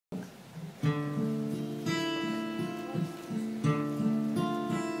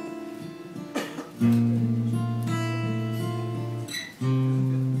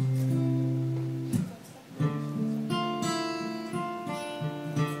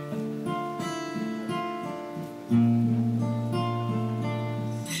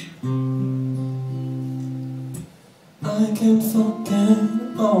can't forget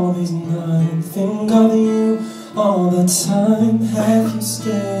all these nights. Think of you all the time. Have you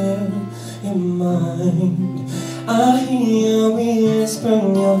still in mind? I hear you whisper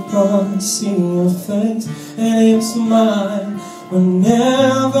in your heart, see your face, and you smile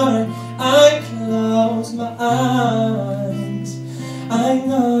whenever I close my eyes. I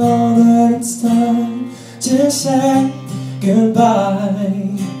know that it's time to say goodbye.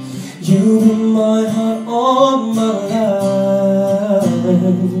 You've been my heart all my life.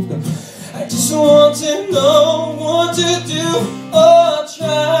 I just want to know what to do, or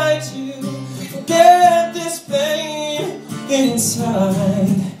try to forget this pain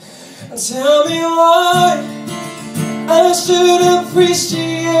inside. Tell me why I should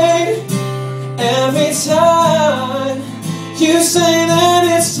appreciate every time you say that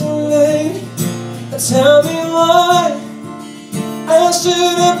it's too late. Tell me why I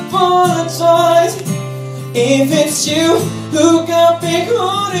should apologize if it's you who got me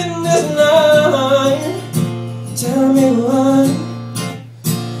caught in this line. Tell me why,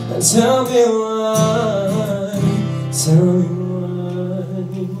 tell me why, tell me why.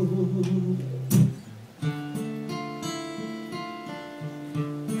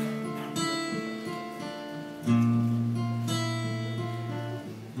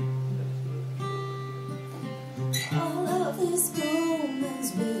 All of these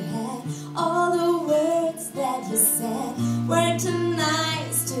moments we had, all the words that you said were too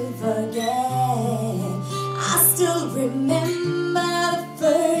nice to forget. I still remember the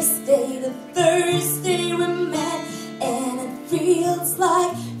first day we met, and it feels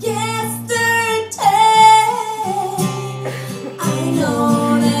like yesterday. I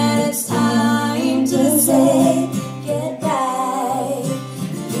know that it's time to say goodbye.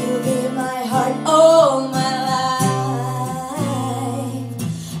 You'll be my heart all my life.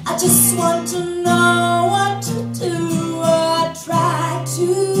 I just want to know what to do, or try to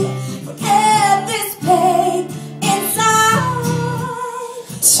forget this pain inside.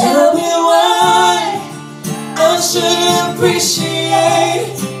 Tell me why I should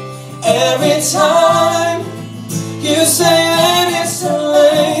appreciate every time you say that it's too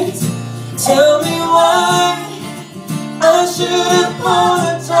late. Tell me why I should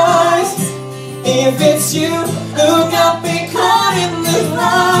apologize if it's you who got me caught in this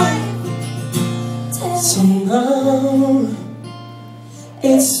line. So now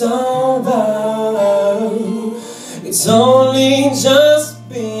it's over. It's only just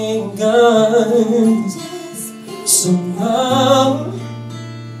begun. So now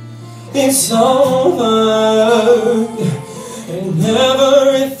it's over, and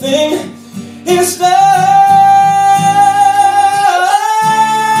everything is done.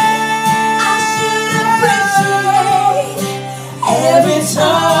 Every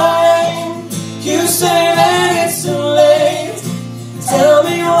time you say that it's too late, tell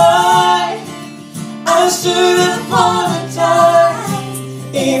me why I should apologize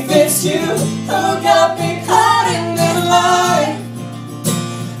if it's you who got me caught in this lie.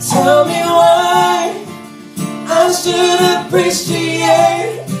 Tell me why I should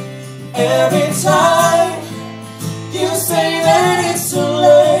appreciate every time you say that it's too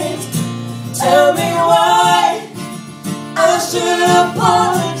late. Tell me why I should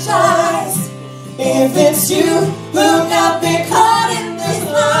apologize if it's you who got me caught in this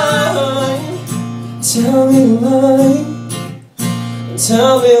line. Tell me why,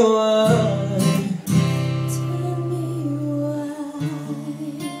 tell me why, tell me why.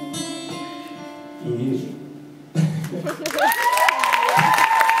 Yeah.